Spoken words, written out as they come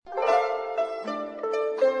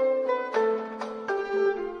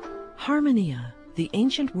Harmonia, the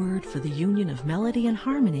ancient word for the union of melody and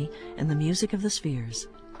harmony and the music of the spheres.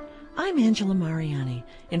 I'm Angela Mariani,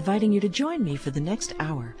 inviting you to join me for the next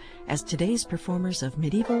hour as today's performers of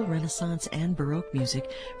medieval, Renaissance, and Baroque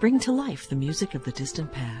music bring to life the music of the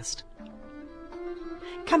distant past.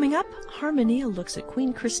 Coming up, Harmonia looks at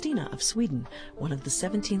Queen Christina of Sweden, one of the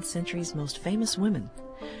 17th century's most famous women.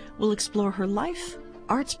 We'll explore her life,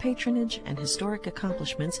 arts patronage, and historic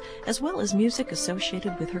accomplishments, as well as music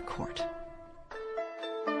associated with her court.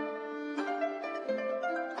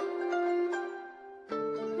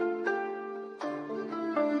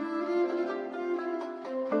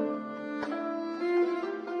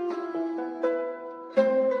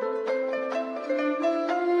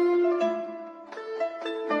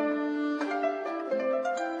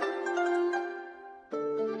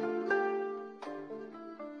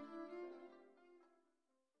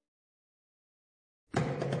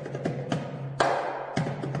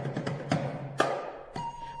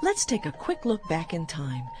 Let's take a quick look back in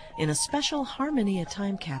time in a special Harmonia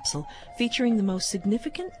time capsule featuring the most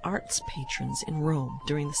significant arts patrons in Rome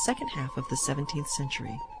during the second half of the 17th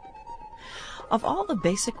century. Of all the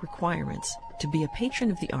basic requirements to be a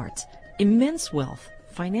patron of the arts, immense wealth,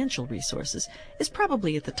 financial resources, is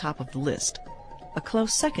probably at the top of the list. A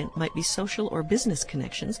close second might be social or business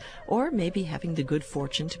connections, or maybe having the good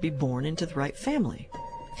fortune to be born into the right family.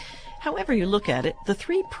 However you look at it, the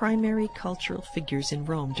three primary cultural figures in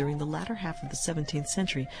Rome during the latter half of the 17th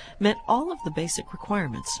century met all of the basic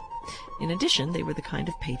requirements. In addition, they were the kind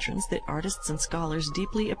of patrons that artists and scholars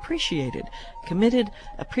deeply appreciated, committed,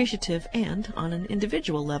 appreciative, and, on an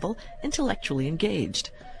individual level, intellectually engaged.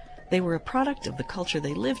 They were a product of the culture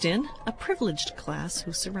they lived in, a privileged class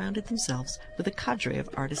who surrounded themselves with a cadre of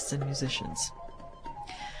artists and musicians.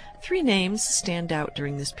 Three names stand out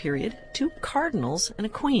during this period, two cardinals and a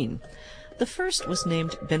queen. The first was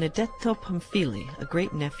named Benedetto Pamphili, a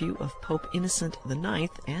great-nephew of Pope Innocent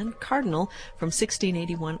IX and cardinal from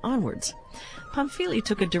 1681 onwards. Pamphili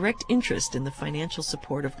took a direct interest in the financial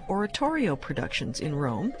support of oratorio productions in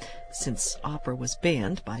Rome, since opera was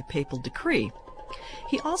banned by papal decree.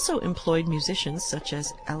 He also employed musicians such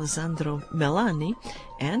as Alessandro Melani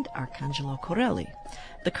and Arcangelo Corelli.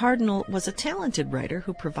 The cardinal was a talented writer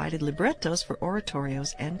who provided librettos for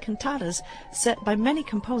oratorios and cantatas set by many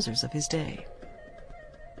composers of his day.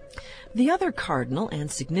 The other cardinal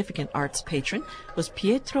and significant arts patron was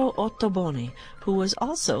Pietro Ottoboni, who was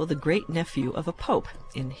also the great-nephew of a pope,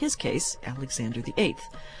 in his case Alexander VIII.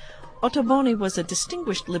 Ottoboni was a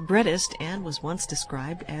distinguished librettist and was once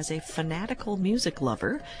described as a fanatical music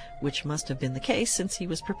lover, which must have been the case since he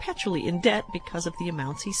was perpetually in debt because of the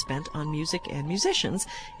amounts he spent on music and musicians,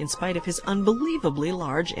 in spite of his unbelievably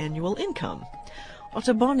large annual income.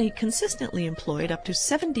 Ottoboni consistently employed up to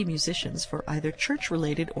 70 musicians for either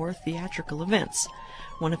church-related or theatrical events.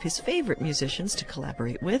 One of his favorite musicians to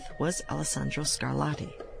collaborate with was Alessandro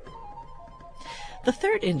Scarlatti. The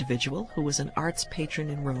third individual, who was an arts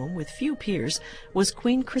patron in Rome with few peers, was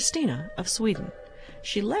Queen Christina of Sweden.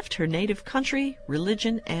 She left her native country,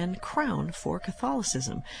 religion, and crown for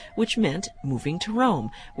Catholicism, which meant moving to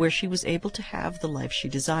Rome, where she was able to have the life she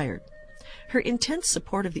desired. Her intense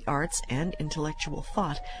support of the arts and intellectual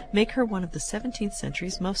thought make her one of the 17th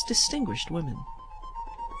century's most distinguished women.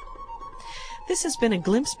 This has been a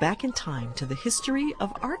glimpse back in time to the history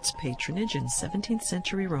of arts patronage in 17th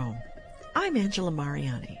century Rome. I'm Angela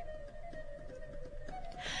Mariani.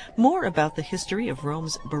 More about the history of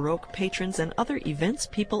Rome's Baroque patrons and other events,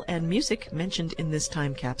 people, and music mentioned in this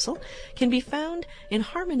time capsule can be found in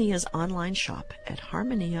Harmonia's online shop at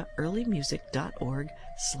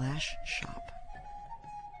harmoniaearlymusic.org/shop.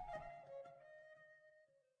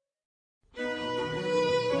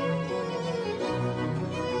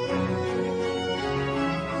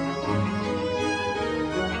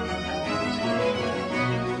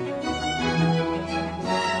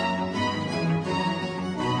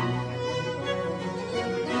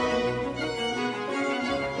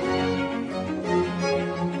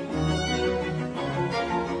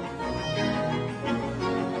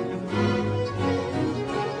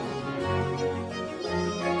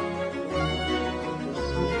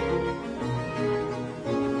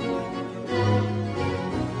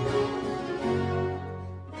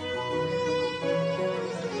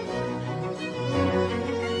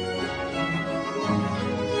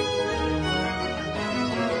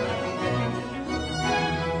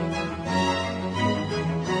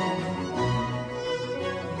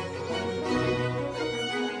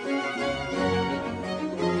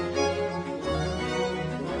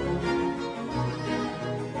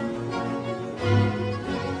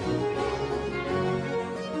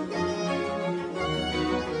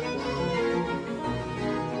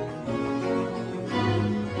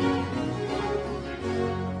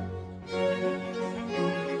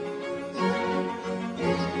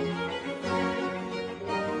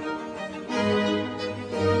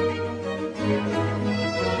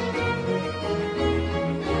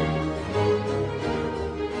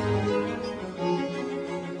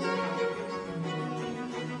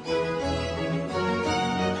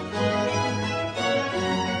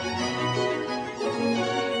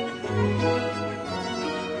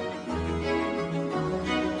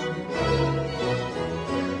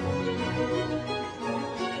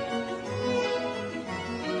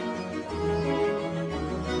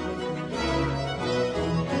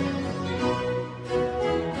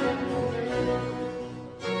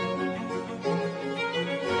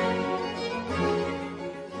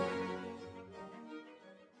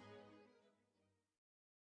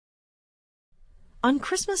 On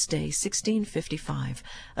Christmas Day, 1655,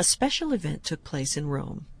 a special event took place in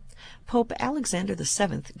Rome. Pope Alexander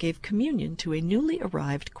VII gave communion to a newly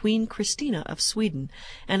arrived Queen Christina of Sweden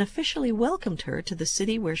and officially welcomed her to the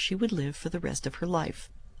city where she would live for the rest of her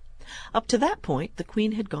life. Up to that point, the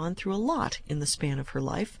Queen had gone through a lot in the span of her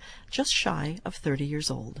life, just shy of 30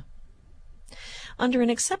 years old. Under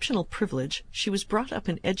an exceptional privilege, she was brought up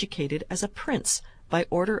and educated as a prince by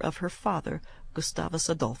order of her father, Gustavus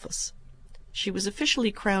Adolphus. She was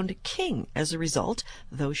officially crowned king as a result,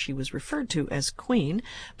 though she was referred to as queen,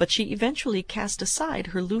 but she eventually cast aside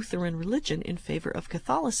her Lutheran religion in favor of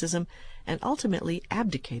Catholicism and ultimately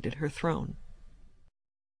abdicated her throne.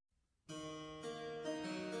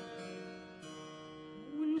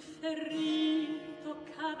 Un ferito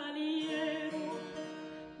cavaliero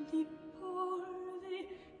di polve,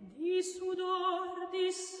 di sudor,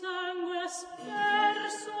 di sangue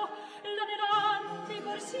asperso, l'aneranti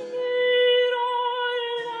corsigliero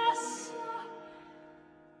lassa,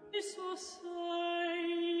 di suo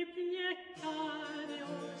sei piecare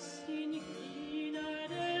o s'inchina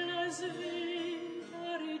della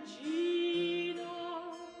svelta regina.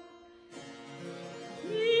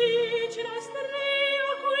 Vicina strea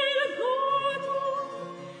quel goto,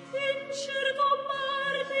 incerto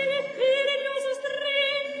martiri piglioso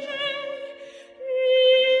stringe,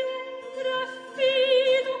 io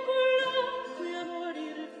traffido colloquio a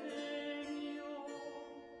morir vegno.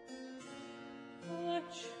 A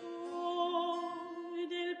ciò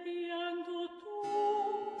del pianto tu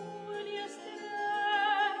gli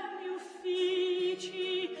estremi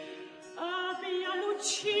uffici abbia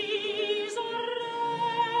l'ucciso re.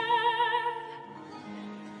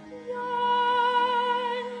 Gli angeli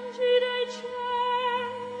del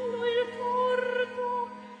cielo il porto,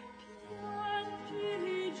 piangi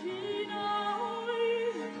regina,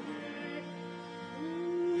 oimè,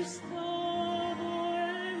 Gustavo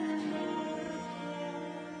è morto.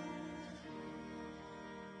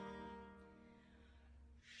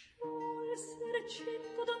 Sciolser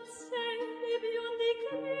 100 donzelli biondi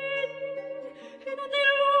capelli che da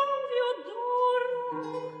diluvio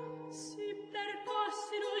d'oro si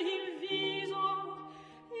percossero il viso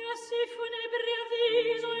e a sì funebri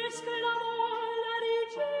avviso esclamò la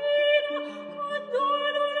regina con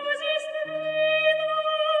dolorosi strida: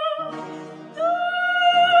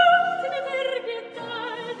 datemi per pietà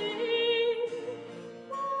di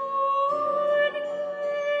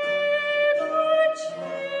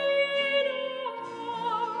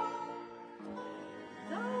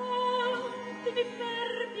datemi per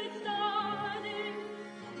pietà di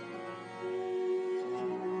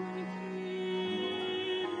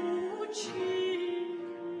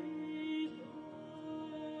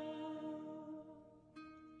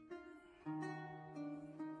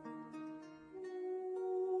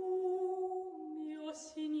mio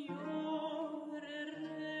signore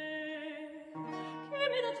re, che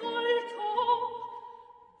mi da tolto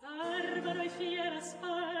barbaro e fiera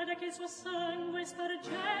spada che il suo sangue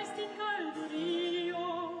spargesti in caldo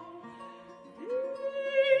rio.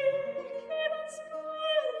 Che non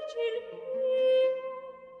spargi il mio,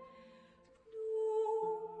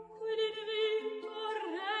 dunque l'invito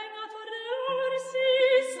regna tornersi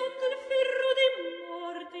sotto il ferro di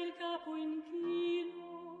morte il capo inchino,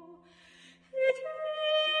 ed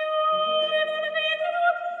io non vedo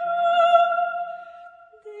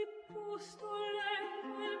più di posto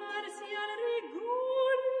lento il marziale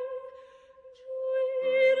rigore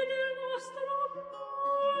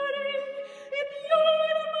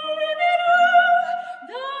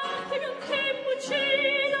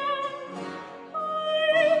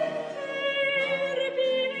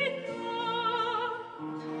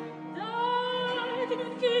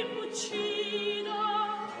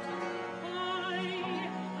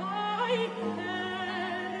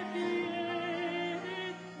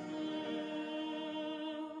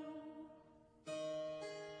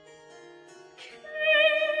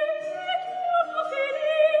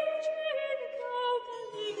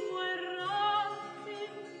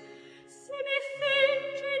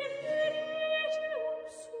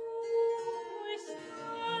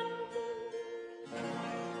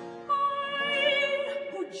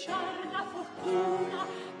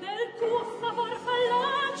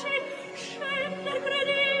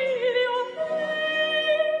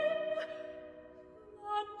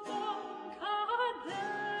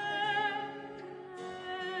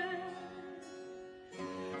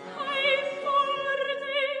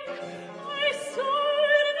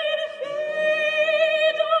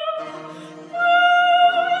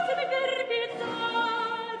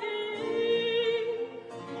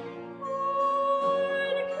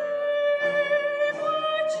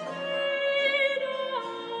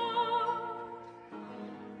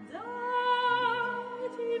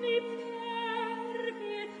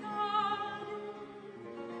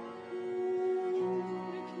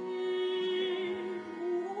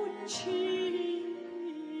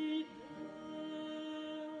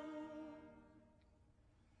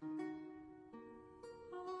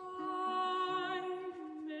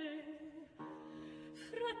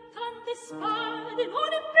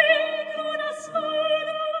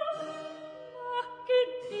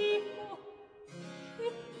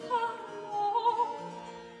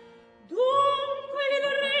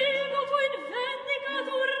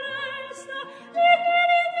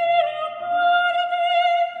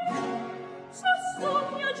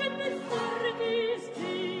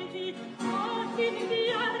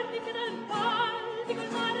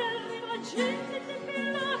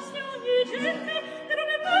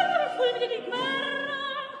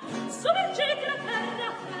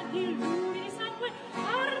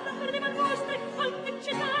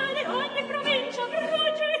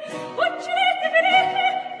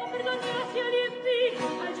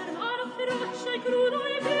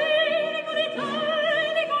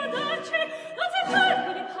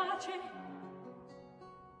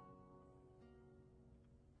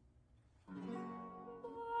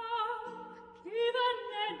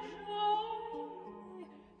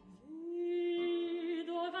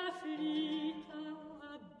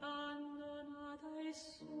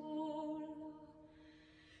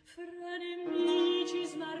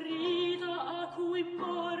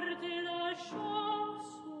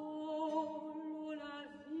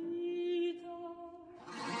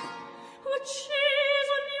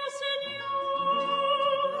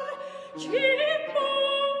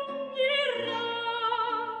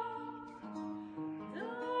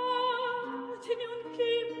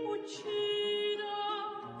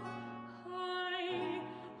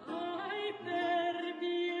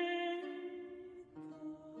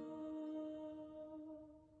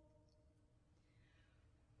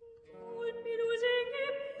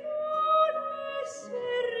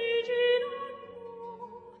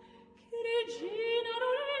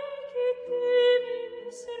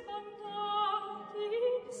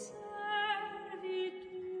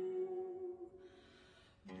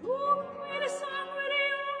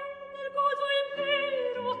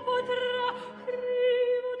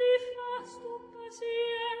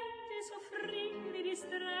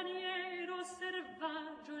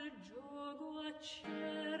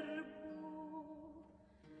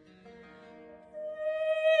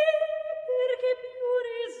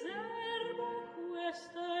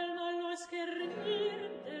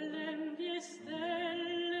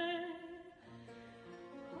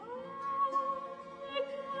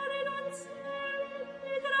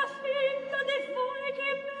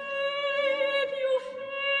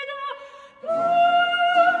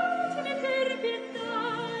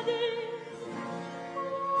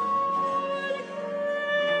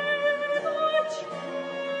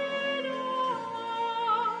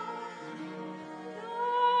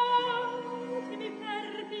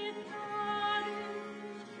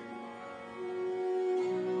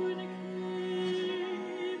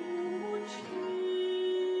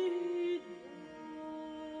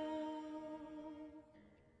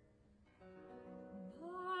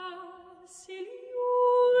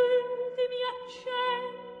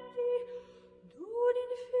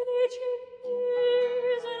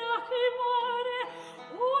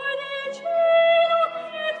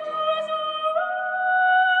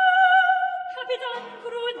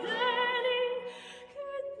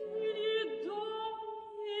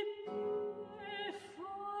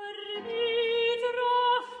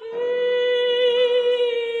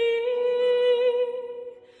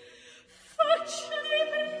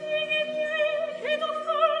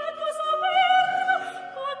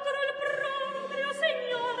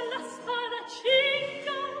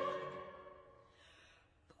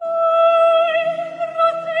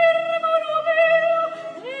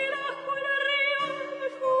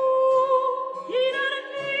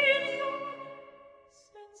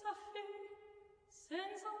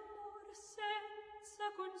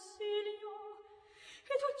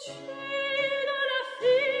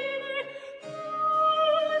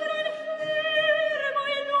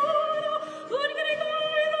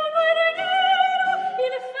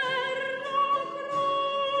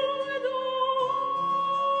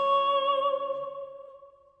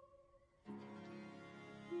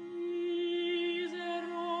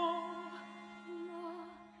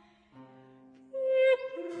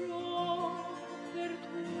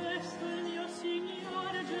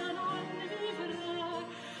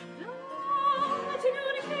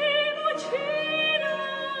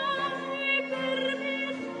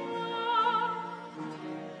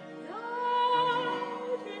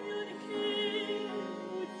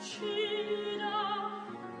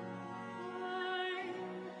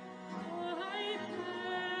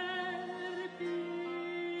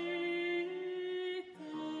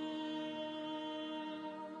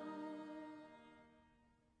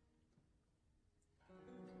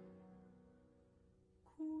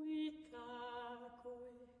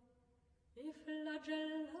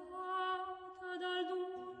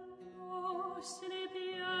se ne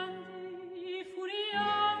pianti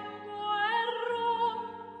furiando erro,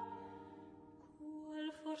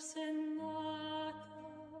 qual forse è nata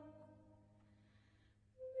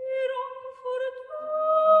mirò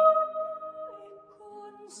fortuna e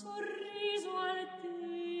con sorriso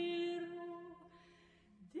altiero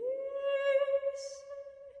disse: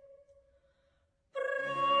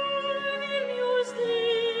 premius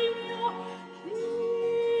digno, chi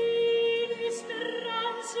di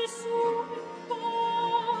speranze suppò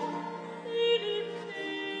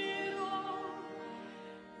l'impero,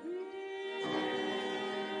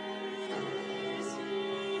 e si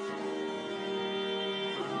fida nel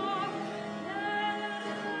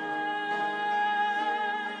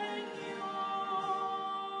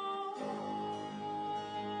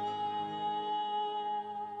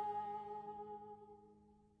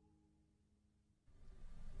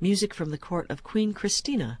Music from the court of Queen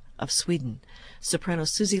Christina of Sweden. Soprano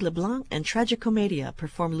Susie LeBlanc and Tragicommedia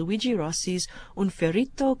perform Luigi Rossi's Un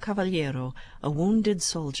ferito cavaliero, a wounded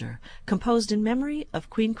soldier, composed in memory of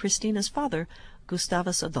Queen Christina's father,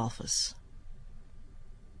 Gustavus Adolphus.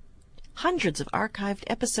 Hundreds of archived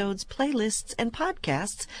episodes, playlists, and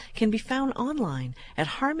podcasts can be found online at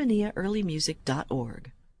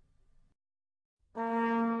harmoniaearlymusic.org.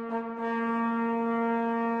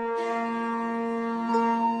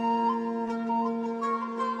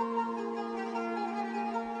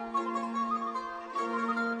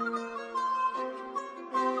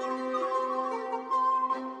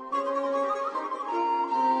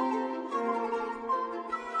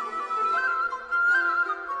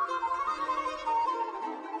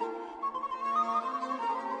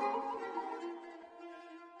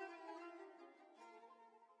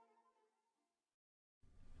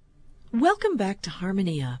 Welcome back to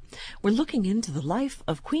Harmonia. We're looking into the life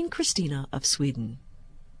of Queen Christina of Sweden.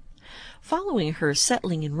 Following her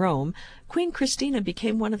settling in Rome, Queen Christina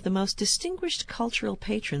became one of the most distinguished cultural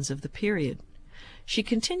patrons of the period. She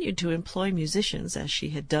continued to employ musicians, as she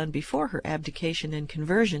had done before her abdication and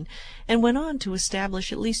conversion, and went on to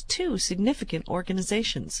establish at least 2 significant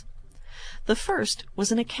organizations. The first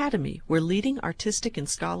was an academy where leading artistic and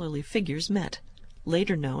scholarly figures met.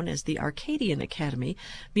 Later known as the Arcadian Academy,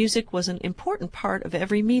 music was an important part of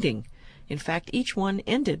every meeting. In fact, each one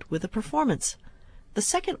ended with a performance. The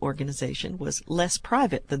second organization was less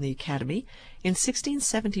private than the Academy. In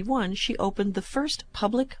 1671, she opened the first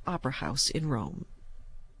public opera house in Rome.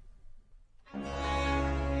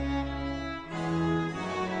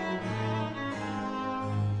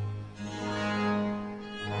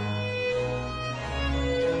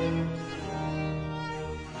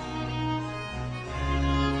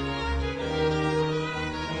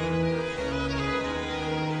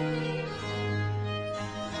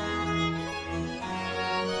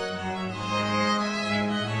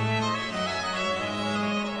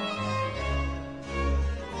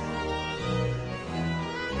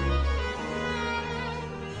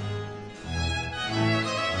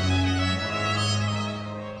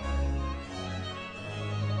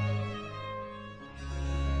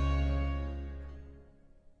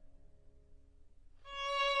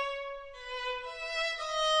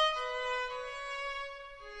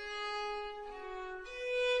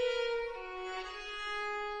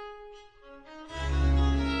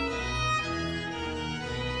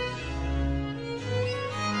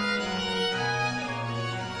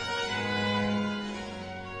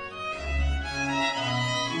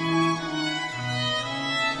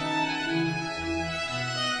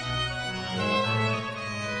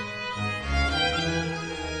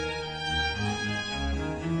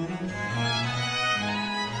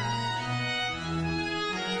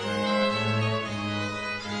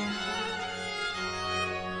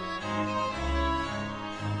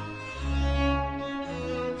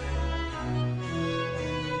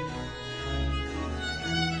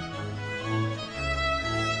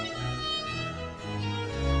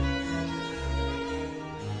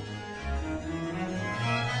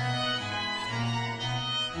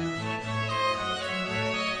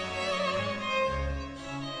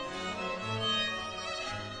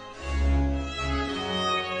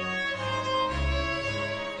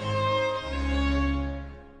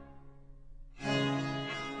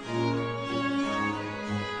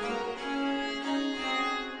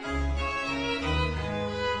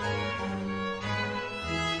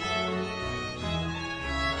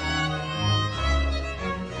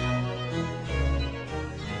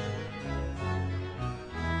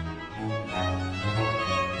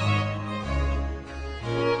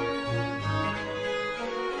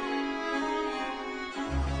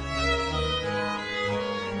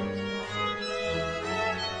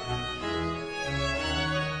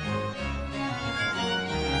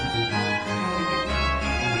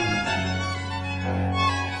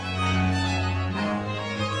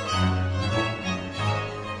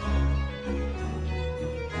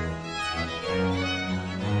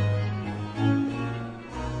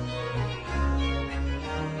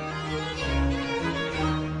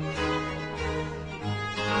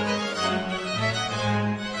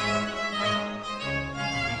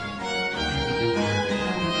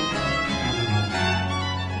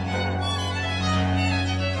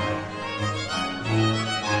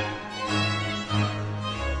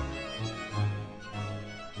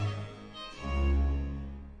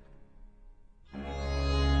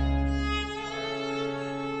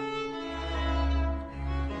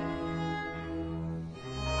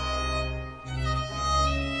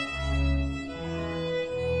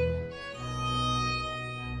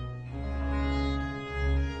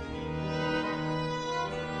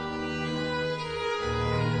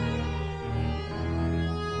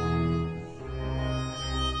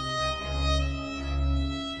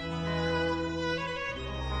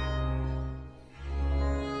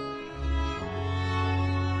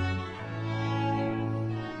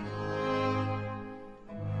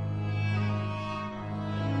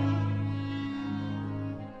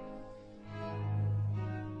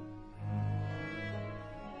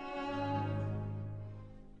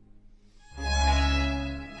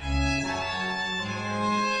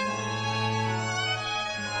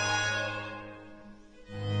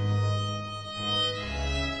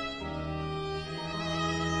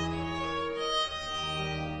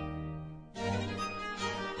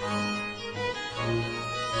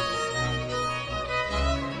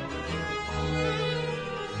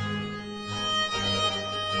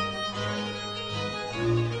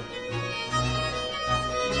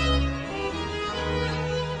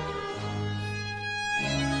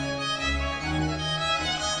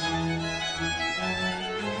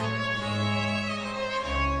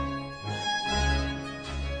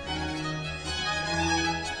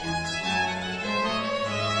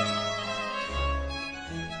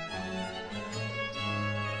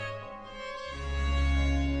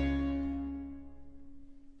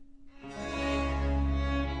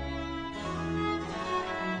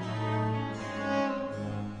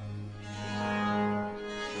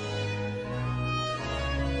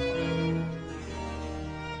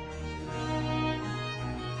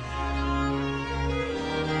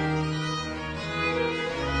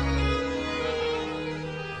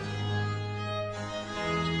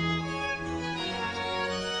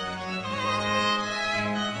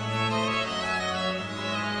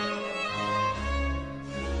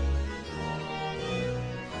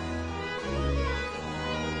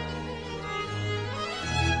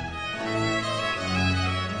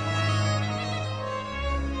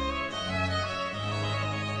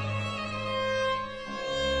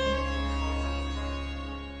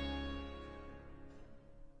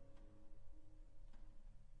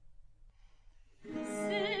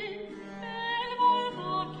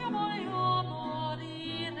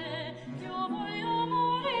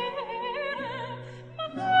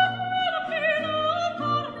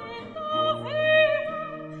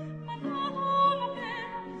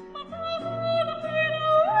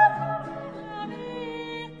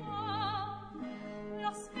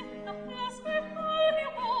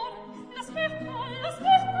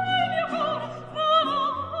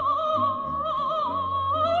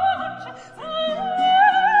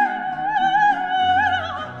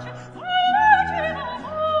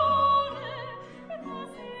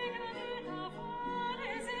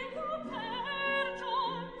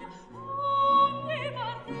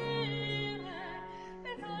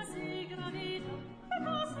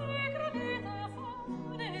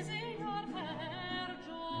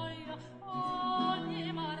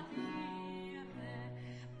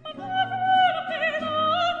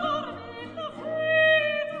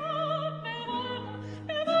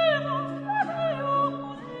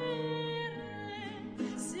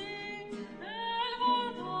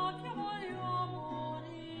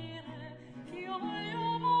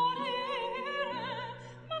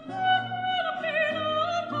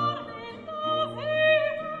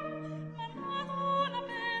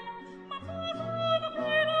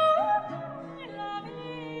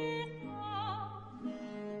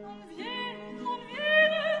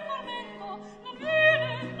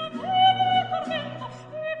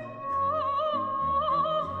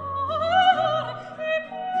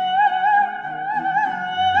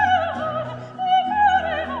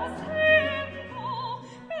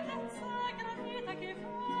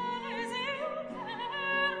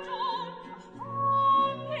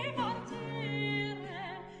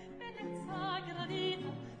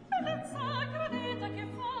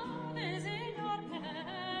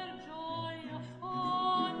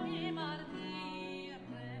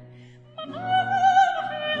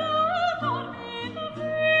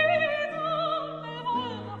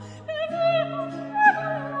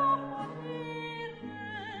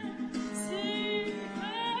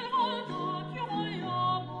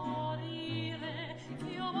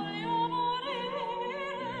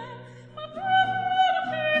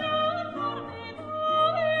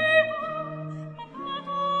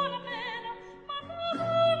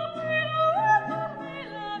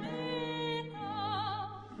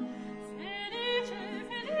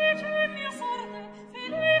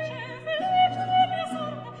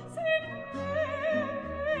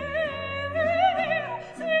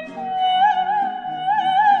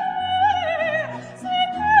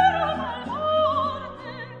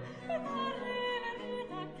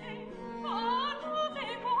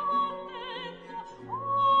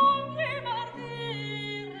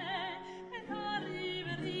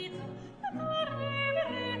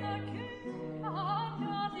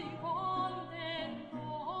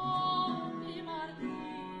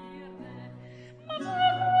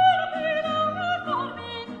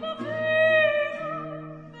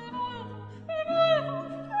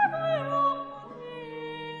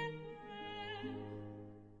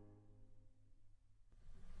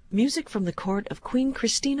 Music from the court of Queen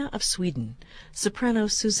Christina of Sweden. Soprano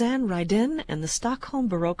Suzanne Ryden and the Stockholm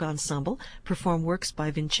Baroque Ensemble perform works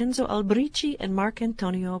by Vincenzo Albrici and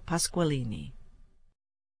Marcantonio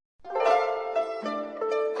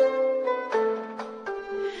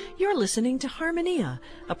You're listening to Harmonia,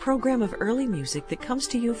 a program of early music that comes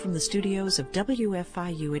to you from the studios of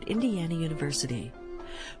WFIU at Indiana University.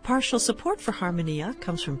 Partial support for Harmonia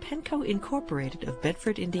comes from Penco Incorporated of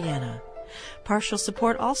Bedford, Indiana. Partial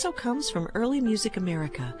support also comes from Early Music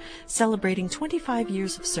America, celebrating 25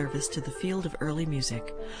 years of service to the field of early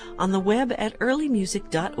music, on the web at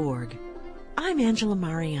earlymusic.org. I'm Angela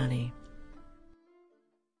Mariani.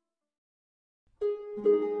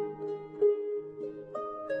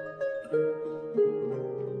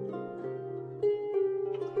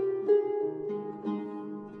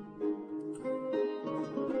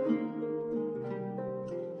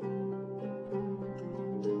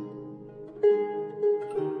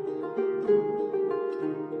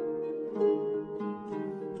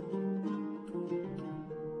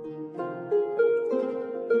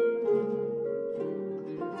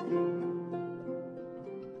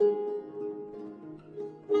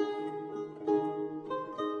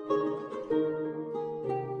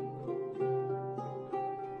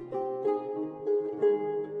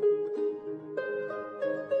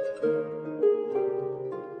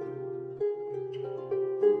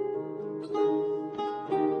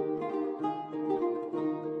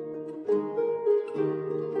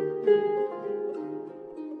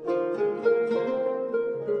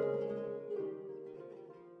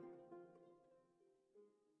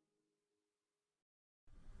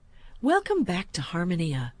 Welcome back to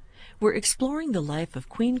Harmonia. We're exploring the life of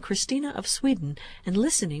Queen Christina of Sweden and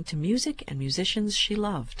listening to music and musicians she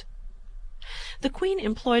loved. The Queen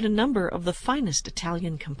employed a number of the finest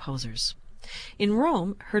Italian composers. In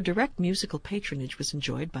Rome, her direct musical patronage was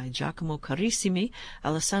enjoyed by Giacomo Carissimi,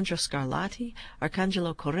 Alessandro Scarlatti,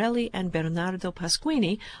 Arcangelo Corelli, and Bernardo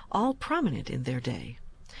Pasquini, all prominent in their day.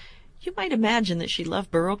 You might imagine that she loved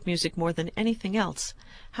Baroque music more than anything else.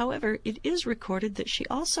 However, it is recorded that she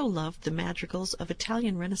also loved the madrigals of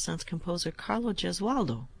Italian Renaissance composer Carlo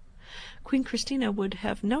Gesualdo. Queen Christina would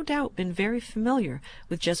have no doubt been very familiar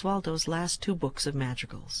with Gesualdo's last two books of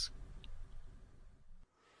madrigals.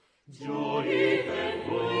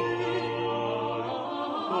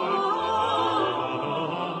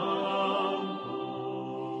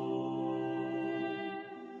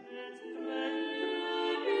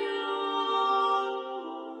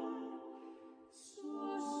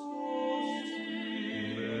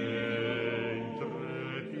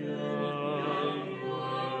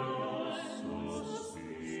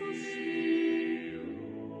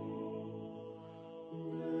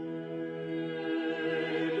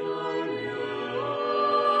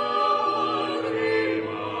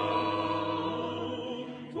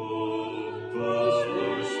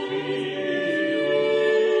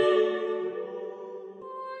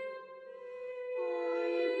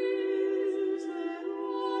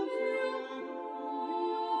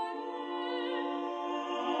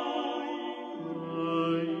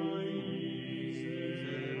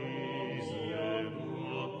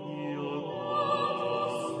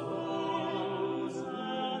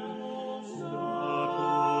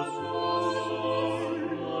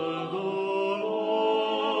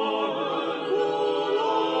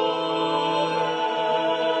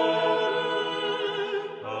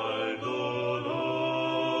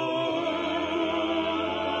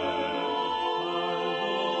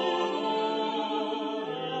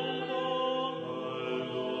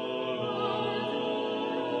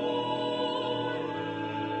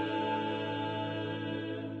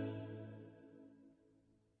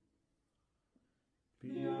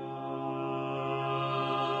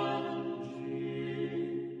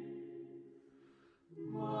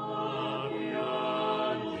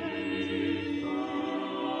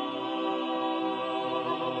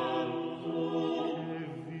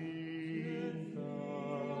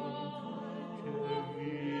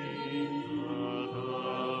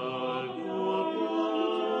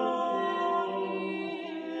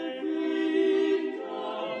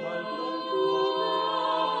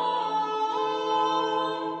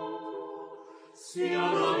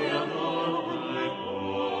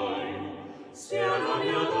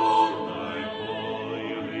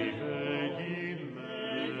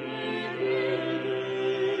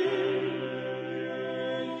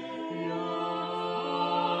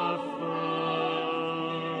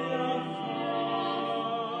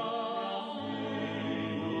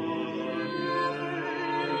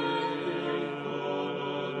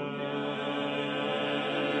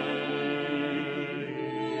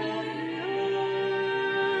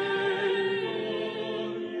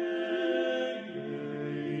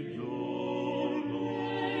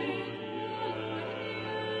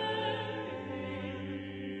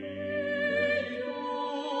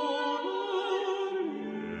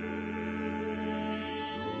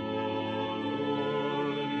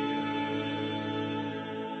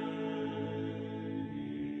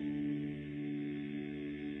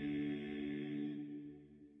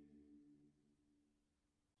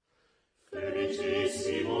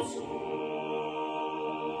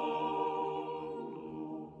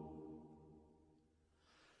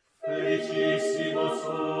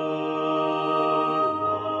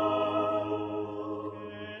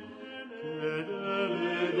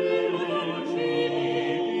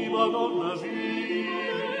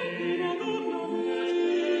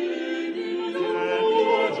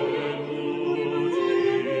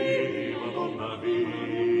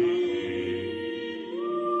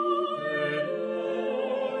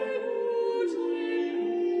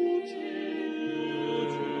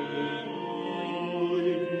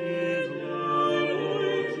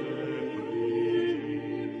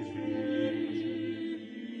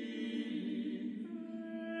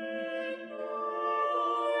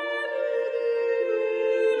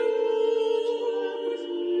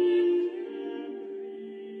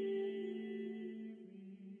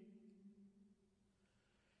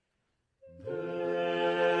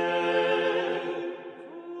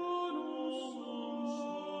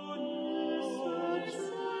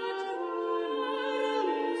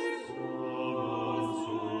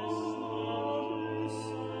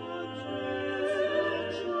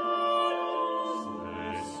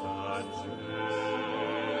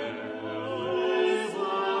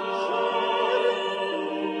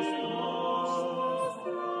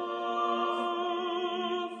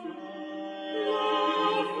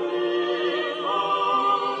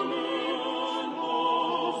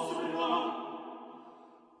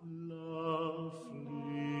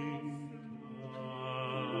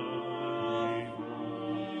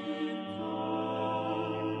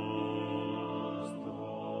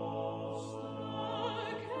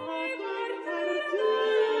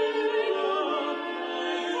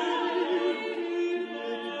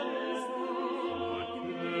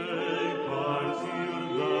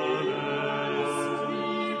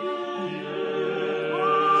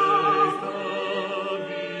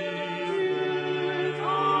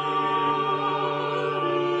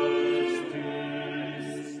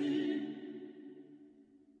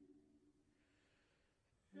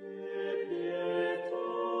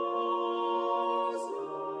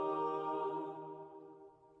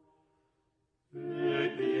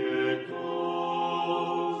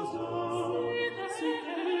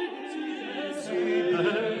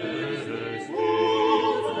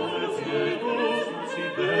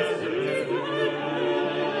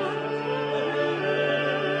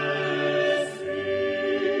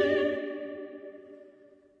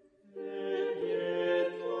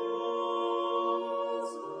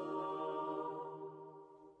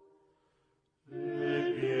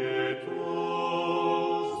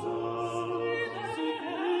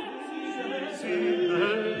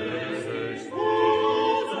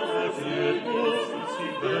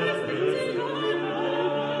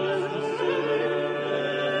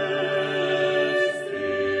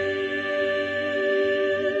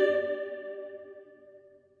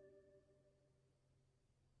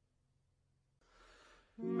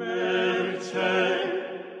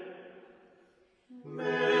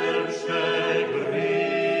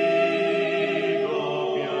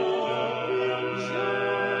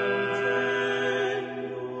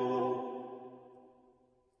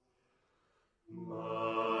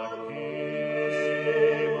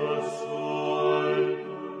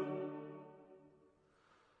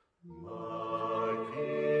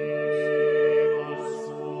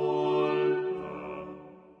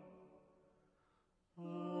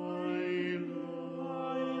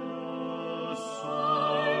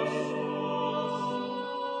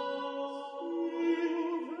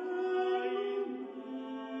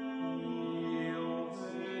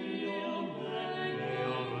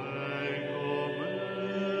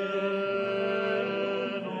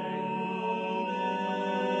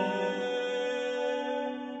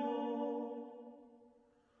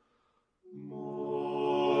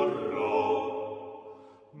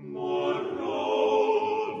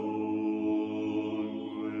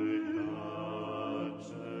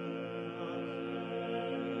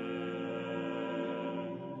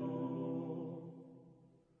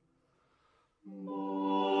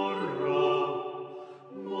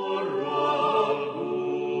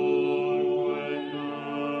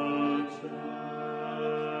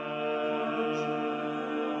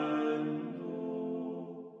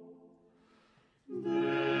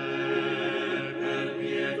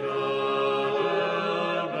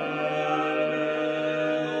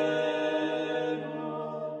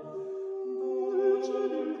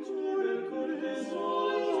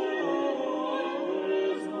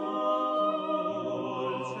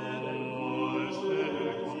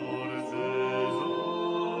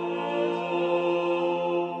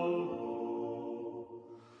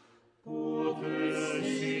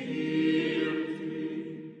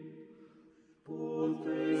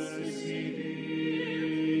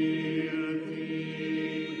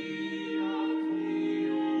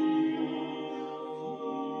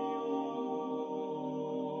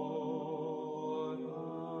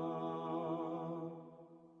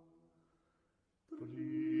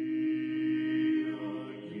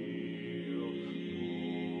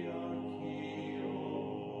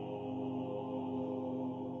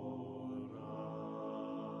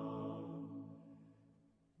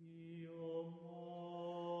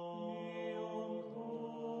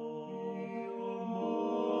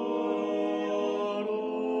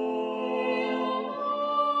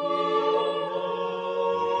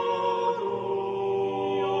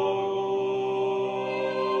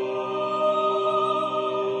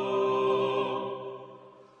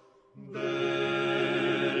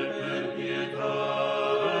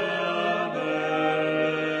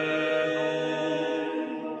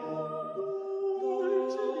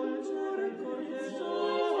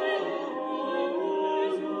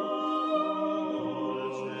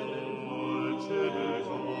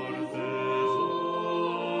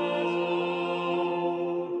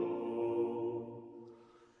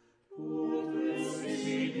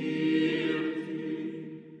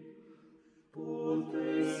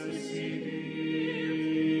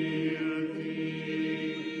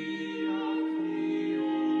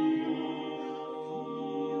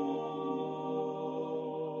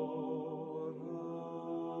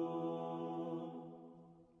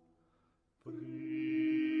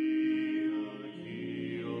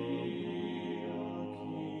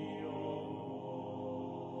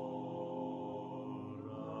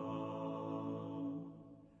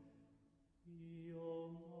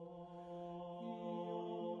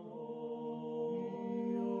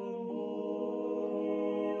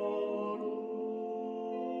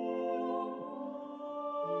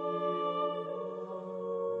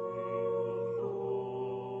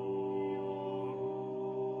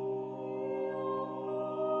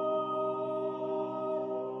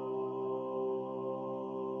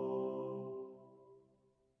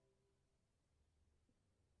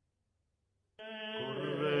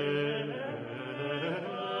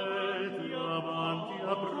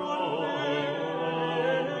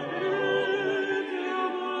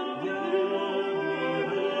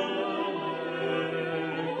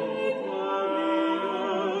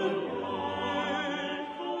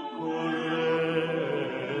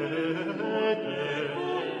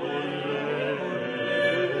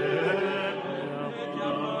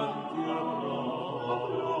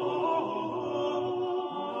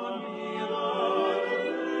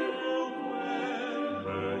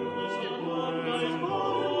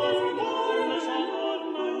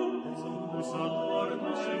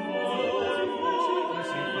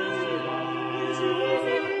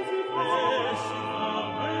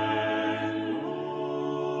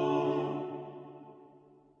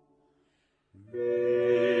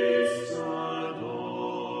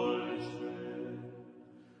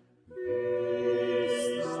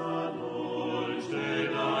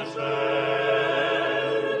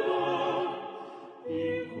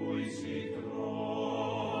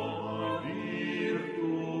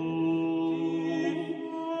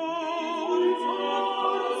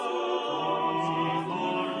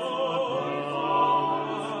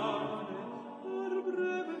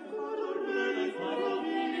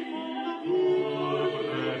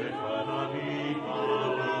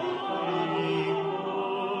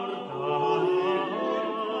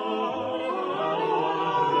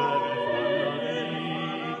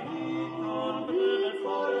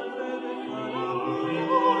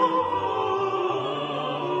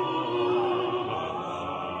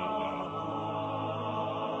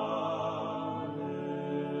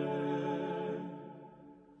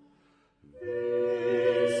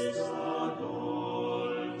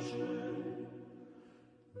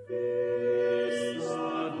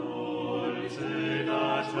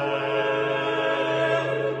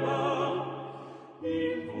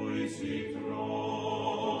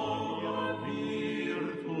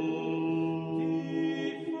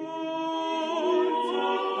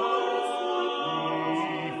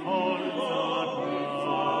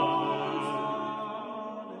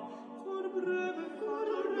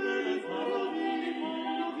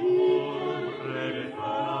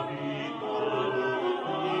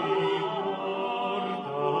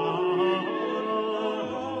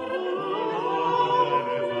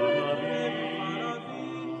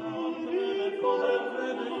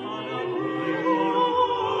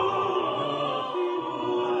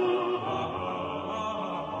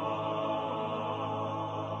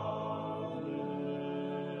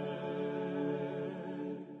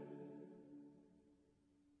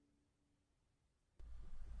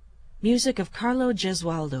 Music of Carlo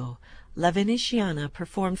Gesualdo. La Venetiana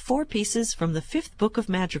performed 4 pieces from the 5th book of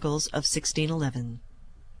madrigals of 1611.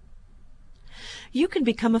 You can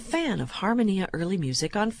become a fan of Harmonia Early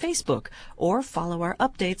Music on Facebook or follow our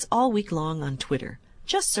updates all week long on Twitter.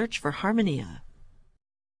 Just search for Harmonia.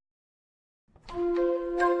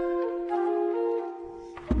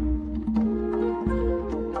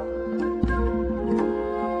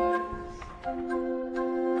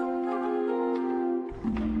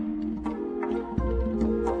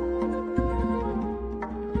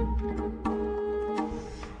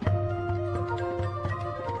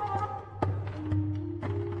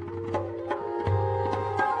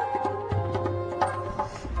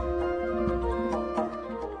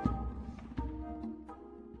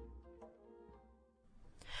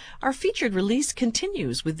 Our featured release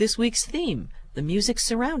continues with this week's theme, the music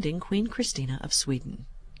surrounding Queen Christina of Sweden.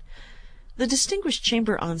 The distinguished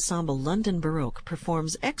chamber ensemble London Baroque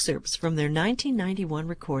performs excerpts from their 1991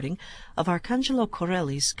 recording of Arcangelo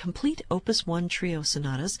Corelli's complete Opus 1 trio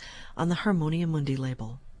sonatas on the Harmonia Mundi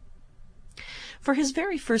label. For his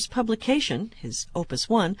very first publication, his Opus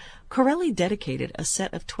 1, Corelli dedicated a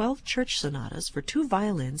set of 12 church sonatas for 2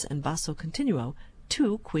 violins and basso continuo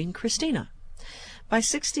to Queen Christina. By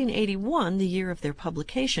 1681, the year of their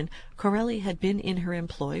publication, Corelli had been in her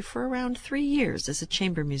employ for around 3 years as a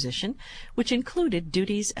chamber musician, which included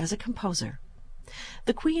duties as a composer.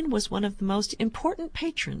 The Queen was one of the most important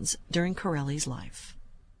patrons during Corelli's life.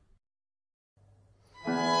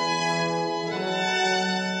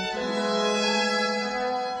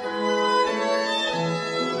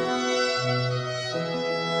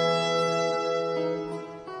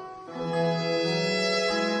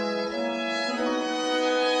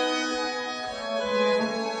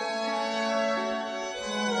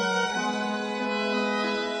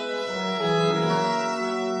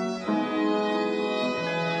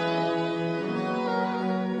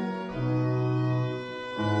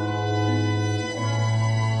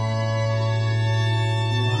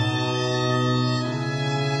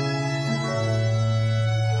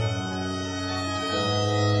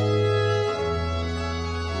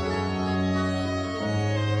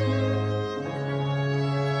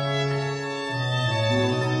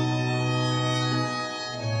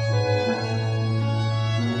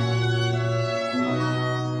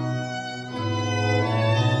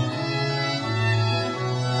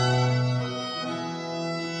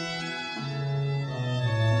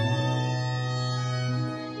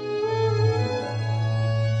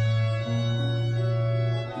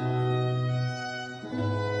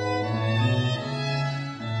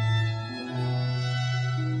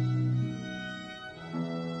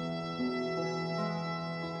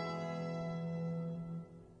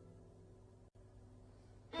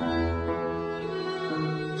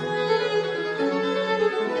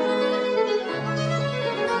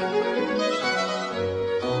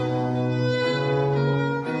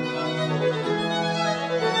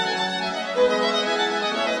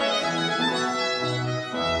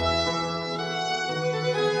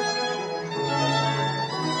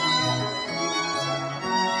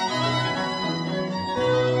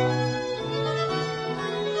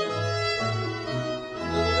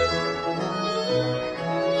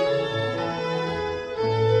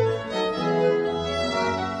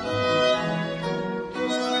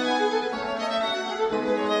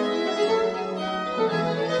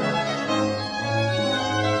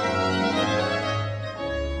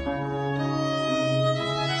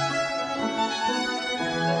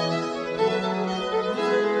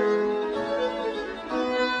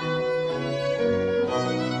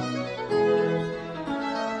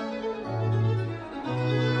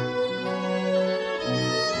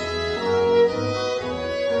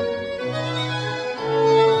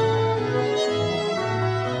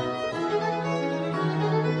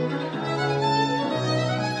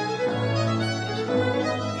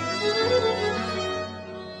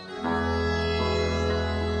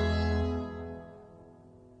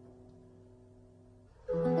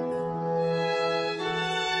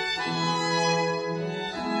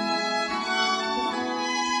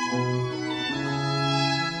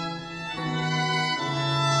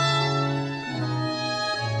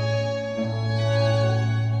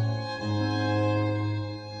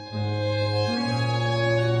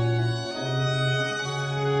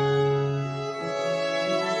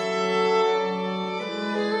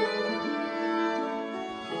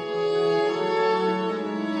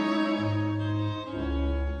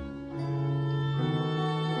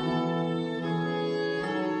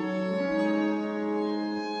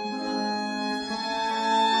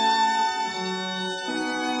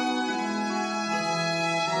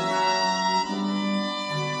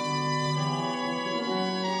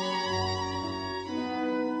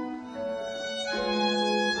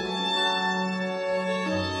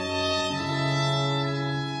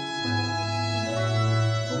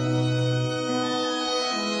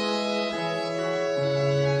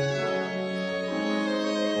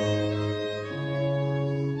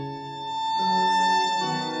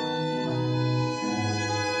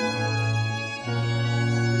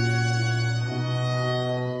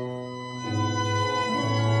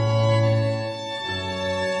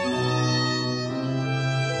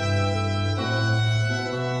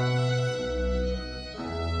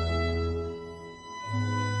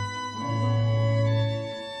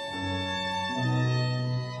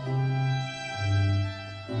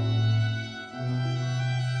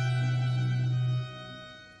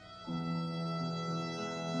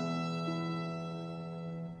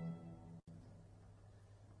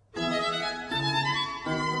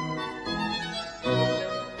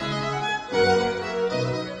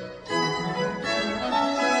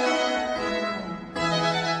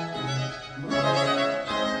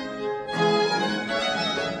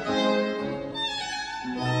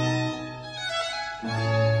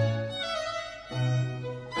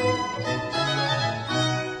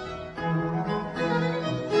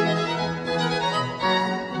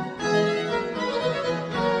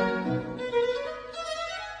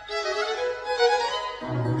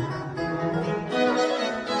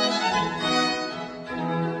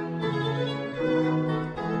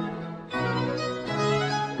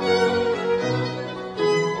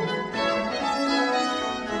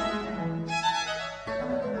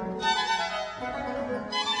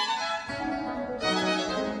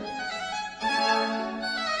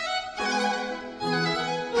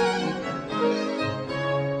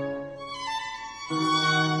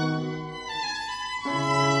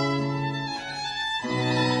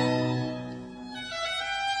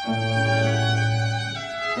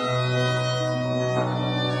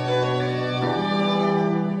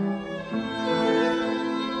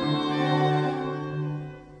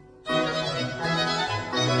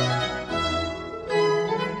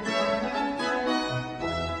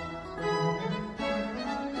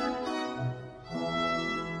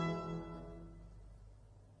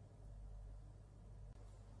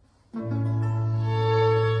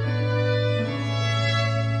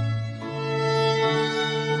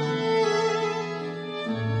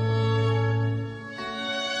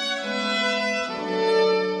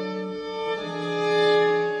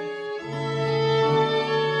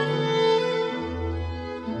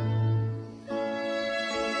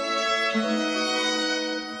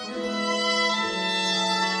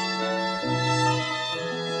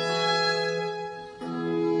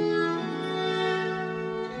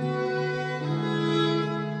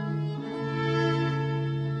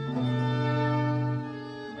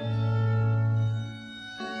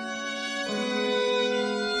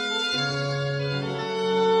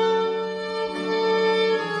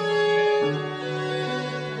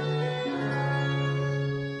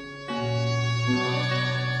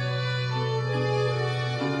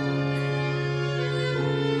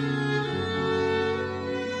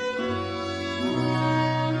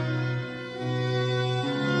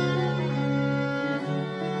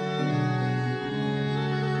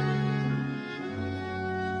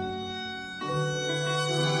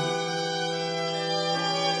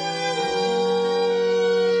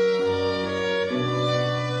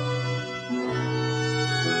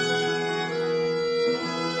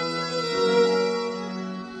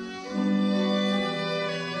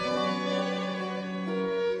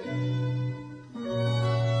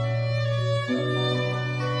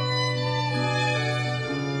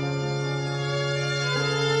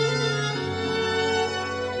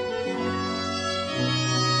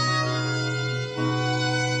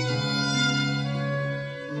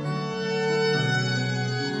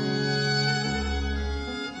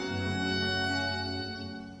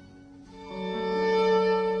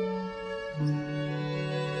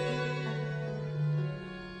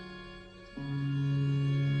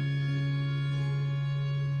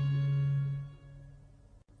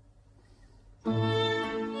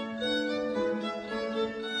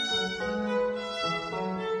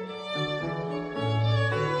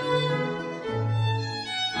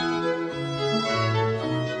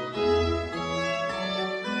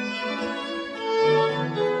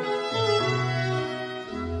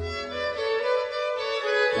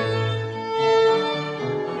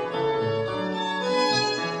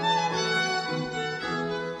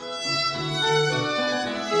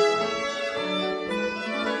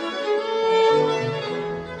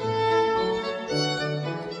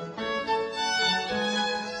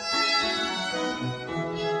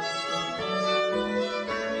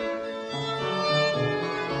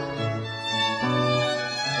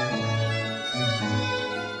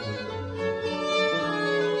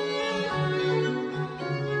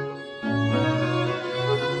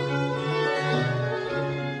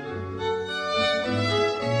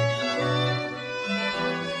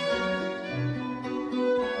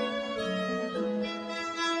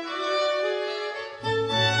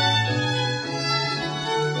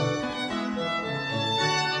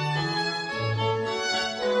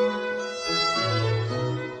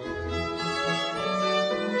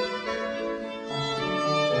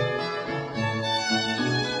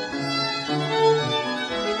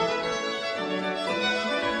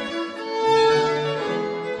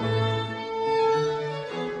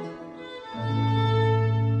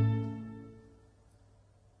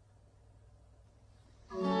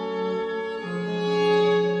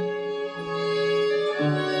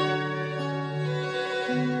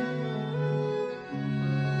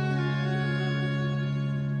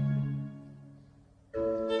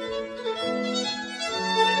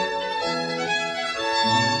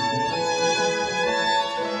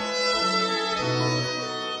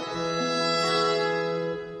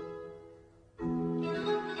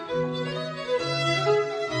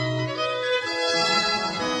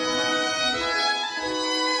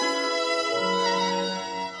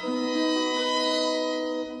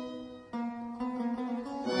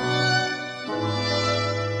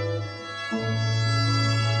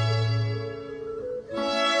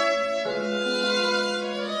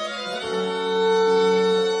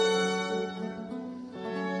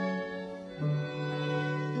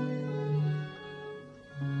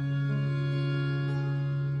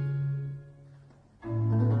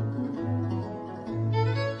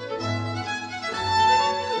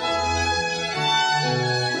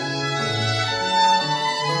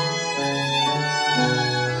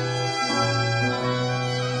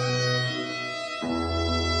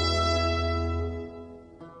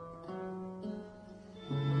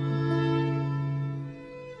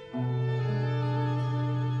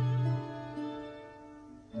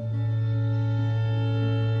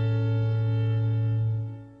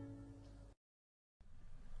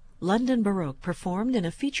 London Baroque performed in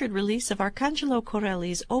a featured release of Arcangelo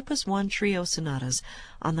Corelli's Opus 1 Trio Sonatas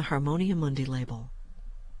on the Harmonia Mundi label.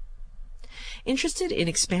 Interested in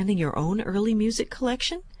expanding your own early music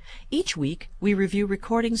collection? Each week, we review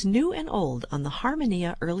recordings new and old on the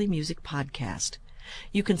Harmonia Early Music podcast.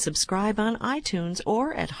 You can subscribe on iTunes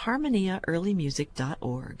or at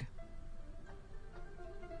harmoniaearlymusic.org.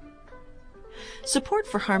 Support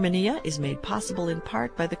for Harmonia is made possible in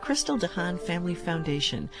part by the Crystal DeHaan Family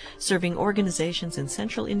Foundation, serving organizations in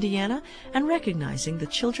Central Indiana and recognizing the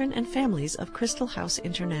children and families of Crystal House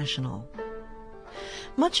International.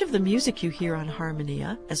 Much of the music you hear on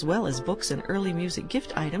Harmonia, as well as books and early music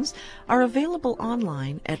gift items, are available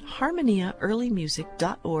online at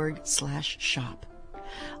harmoniaearlymusic.org/shop.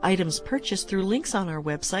 Items purchased through links on our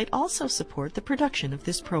website also support the production of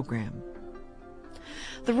this program.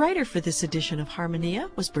 The writer for this edition of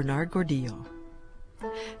Harmonia was Bernard Gordillo.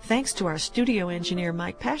 Thanks to our studio engineer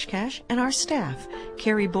Mike Pashkash and our staff,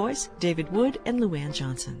 Carrie Boyce, David Wood, and Luann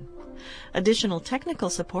Johnson. Additional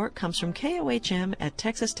technical support comes from KOHM at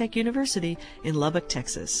Texas Tech University in Lubbock,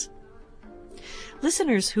 Texas.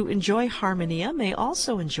 Listeners who enjoy Harmonia may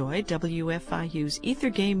also enjoy WFIU's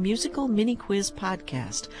Ether Game Musical Mini Quiz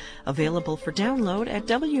podcast, available for download at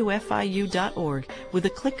WFIU.org with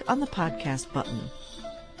a click on the podcast button.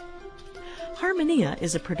 Harmonia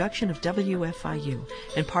is a production of WFIU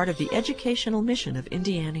and part of the educational mission of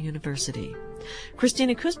Indiana University.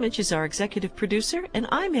 Christina Kuzmich is our executive producer, and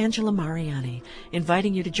I'm Angela Mariani,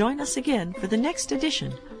 inviting you to join us again for the next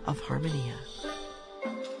edition of Harmonia.